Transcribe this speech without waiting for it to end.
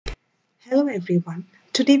Hello everyone.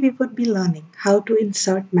 Today we would be learning how to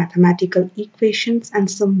insert mathematical equations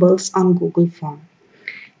and symbols on Google Form.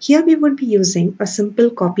 Here we would be using a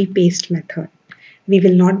simple copy-paste method. We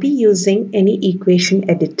will not be using any equation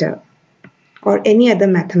editor or any other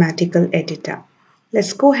mathematical editor.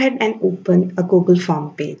 Let's go ahead and open a Google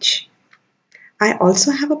Form page. I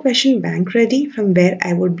also have a question bank ready from where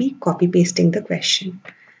I would be copy-pasting the question.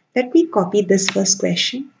 Let me copy this first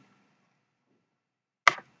question.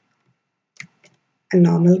 A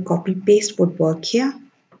normal copy-paste would work here.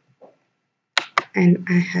 And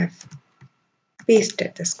I have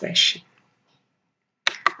pasted this question.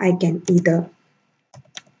 I can either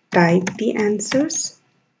type the answers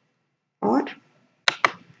or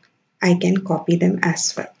I can copy them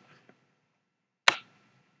as well.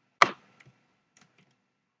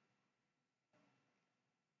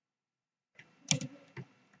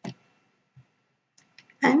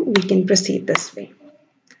 And we can proceed this way.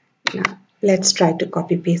 Now, let's try to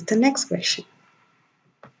copy paste the next question.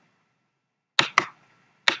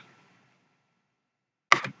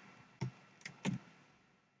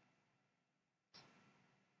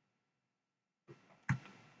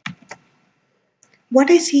 What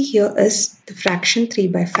I see here is the fraction 3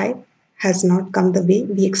 by 5 has not come the way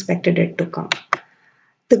we expected it to come.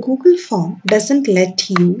 The Google form doesn't let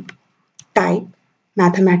you type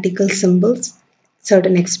mathematical symbols,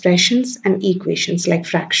 certain expressions and equations like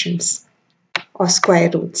fractions or square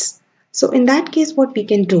roots. So in that case, what we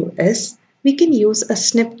can do is we can use a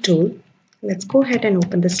snip tool. Let's go ahead and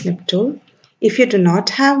open the snip tool. If you do not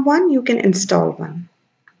have one, you can install one.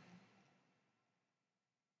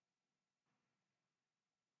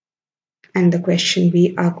 And the question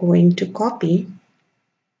we are going to copy,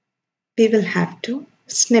 we will have to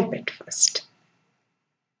snip it first.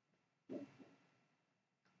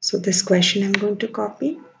 So this question I'm going to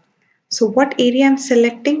copy. So what area I'm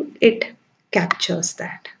selecting, it captures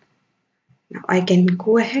that. Now I can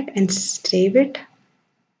go ahead and save it.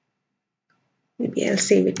 Maybe I'll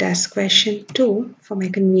save it as question 2 for my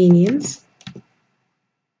convenience.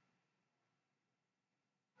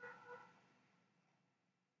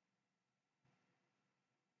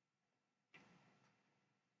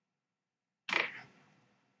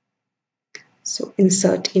 So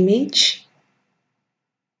insert image,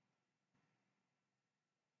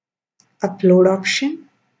 upload option,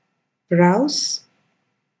 browse.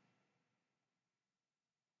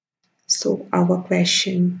 So our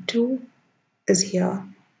question 2 is here.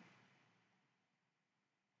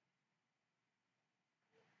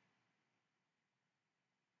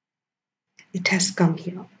 It has come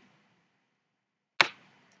here.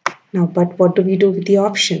 Now, but what do we do with the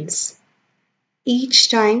options? Each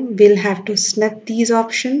time we'll have to snip these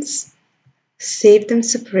options, save them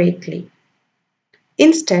separately.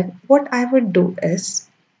 Instead, what I would do is,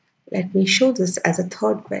 let me show this as a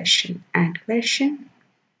third question and question.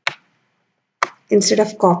 Instead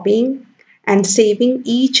of copying and saving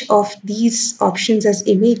each of these options as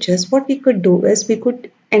images, what we could do is we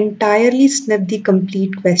could entirely snip the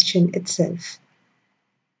complete question itself.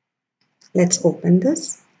 Let's open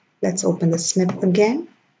this. Let's open the snip again.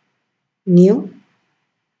 New.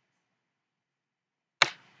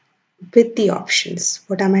 With the options.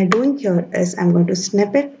 What am I doing here is I'm going to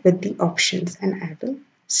snip it with the options and I will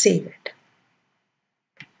save it.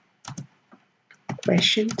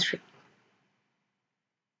 Question 3.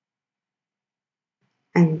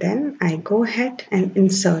 And then I go ahead and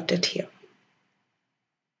insert it here.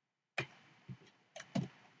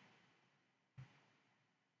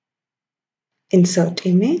 Insert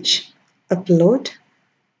image, upload,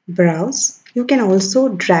 browse. You can also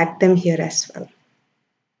drag them here as well.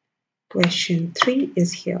 Question 3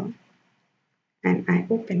 is here and I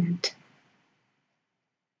open it.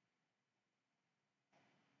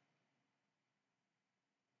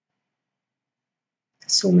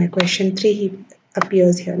 So my question 3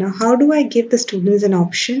 appears here. Now how do I give the students an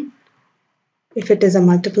option? If it is a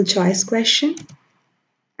multiple choice question,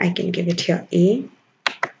 I can give it here A,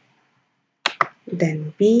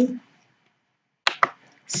 then B,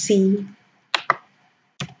 C,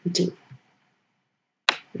 D.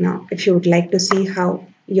 Now, if you would like to see how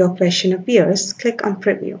your question appears, click on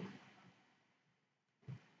preview.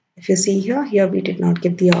 If you see here we did not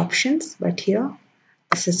give the options, but here,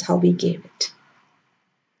 this is how we gave it.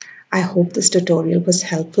 I hope this tutorial was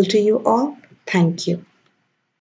helpful to you all. Thank you.